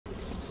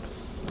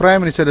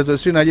Prime Minister Datuk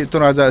Seri Najib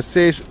Razak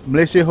says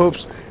Malaysia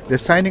hopes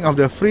the signing of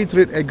the free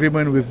trade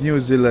agreement with New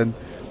Zealand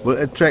will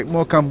attract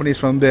more companies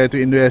from there to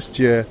invest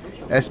here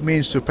as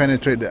means to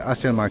penetrate the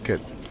ASEAN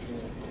market.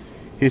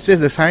 He says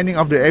the signing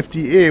of the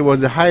FTA was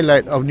the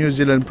highlight of New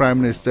Zealand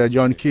Prime Minister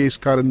John Key's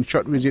current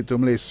short visit to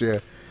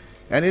Malaysia,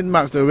 and it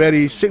marks a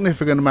very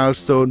significant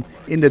milestone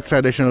in the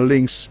traditional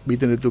links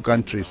between the two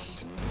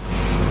countries.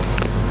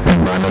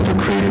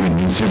 Bilateral trade with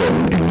New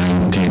Zealand in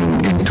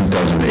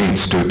 2008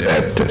 stood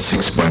at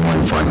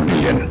 6.15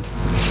 billion.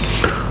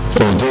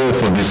 Although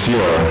for this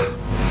year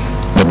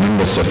the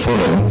numbers have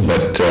fallen,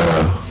 but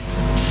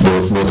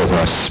both of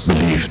us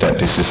believe that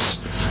this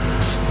is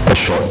a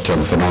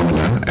short-term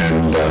phenomenon,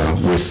 and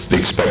with the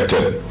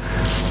expected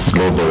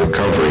global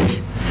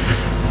recovery,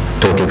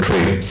 total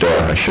trade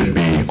should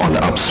be on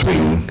the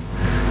upswing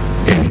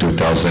in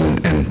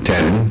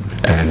 2010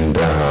 and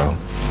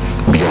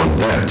beyond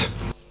that.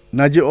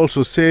 Najib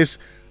also says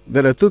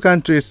that the two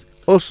countries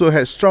also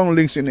had strong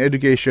links in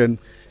education,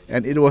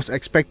 and it was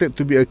expected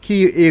to be a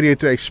key area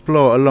to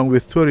explore along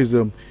with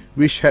tourism,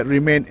 which had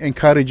remained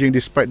encouraging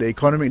despite the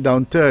economic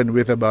downturn,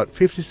 with about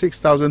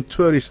 56,000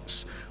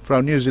 tourists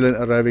from New Zealand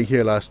arriving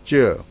here last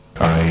year.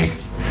 I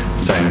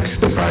thank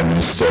the Prime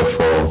Minister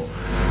for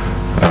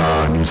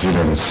New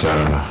Zealand's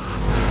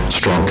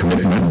strong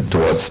commitment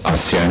towards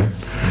ASEAN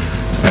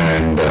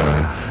and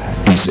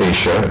East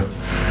Asia,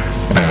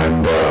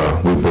 and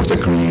we both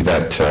agree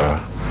that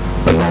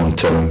a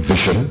long-term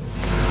vision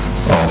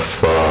of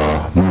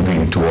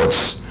moving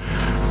towards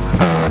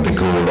the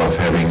goal of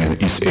having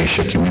an East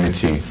Asia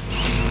community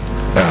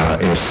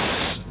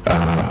is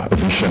a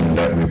vision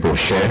that we both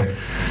share,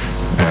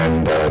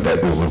 and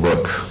that we will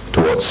work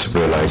towards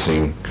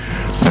realizing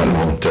that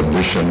long-term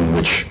vision,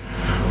 which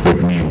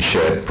would mean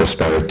shared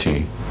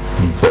prosperity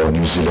for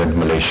New Zealand,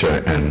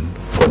 Malaysia, and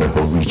for the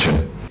whole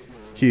region.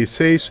 He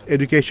says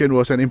education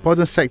was an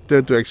important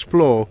sector to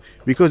explore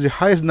because the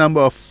highest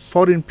number of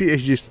foreign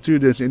PhD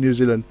students in New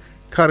Zealand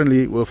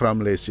currently were from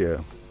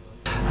Malaysia.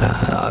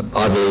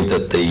 I believe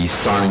that the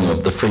signing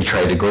of the Free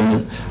Trade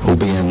Agreement will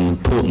be an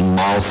important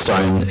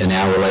milestone in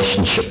our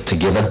relationship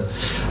together.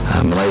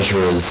 Malaysia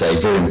is a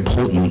very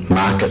important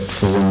market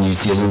for New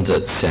Zealand.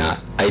 It's our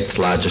 8th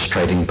largest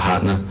trading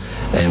partner,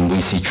 and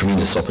we see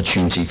tremendous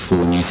opportunity for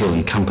New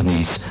Zealand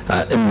companies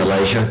in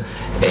Malaysia,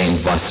 and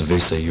vice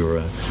versa. You're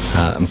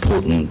an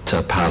important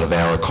part of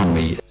our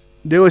economy.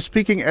 They were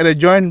speaking at a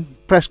joint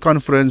press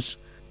conference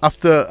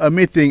after a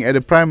meeting at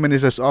the Prime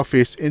Minister's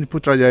office in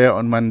Putrajaya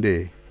on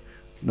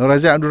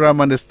Razak,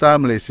 The Star,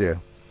 Malaysia.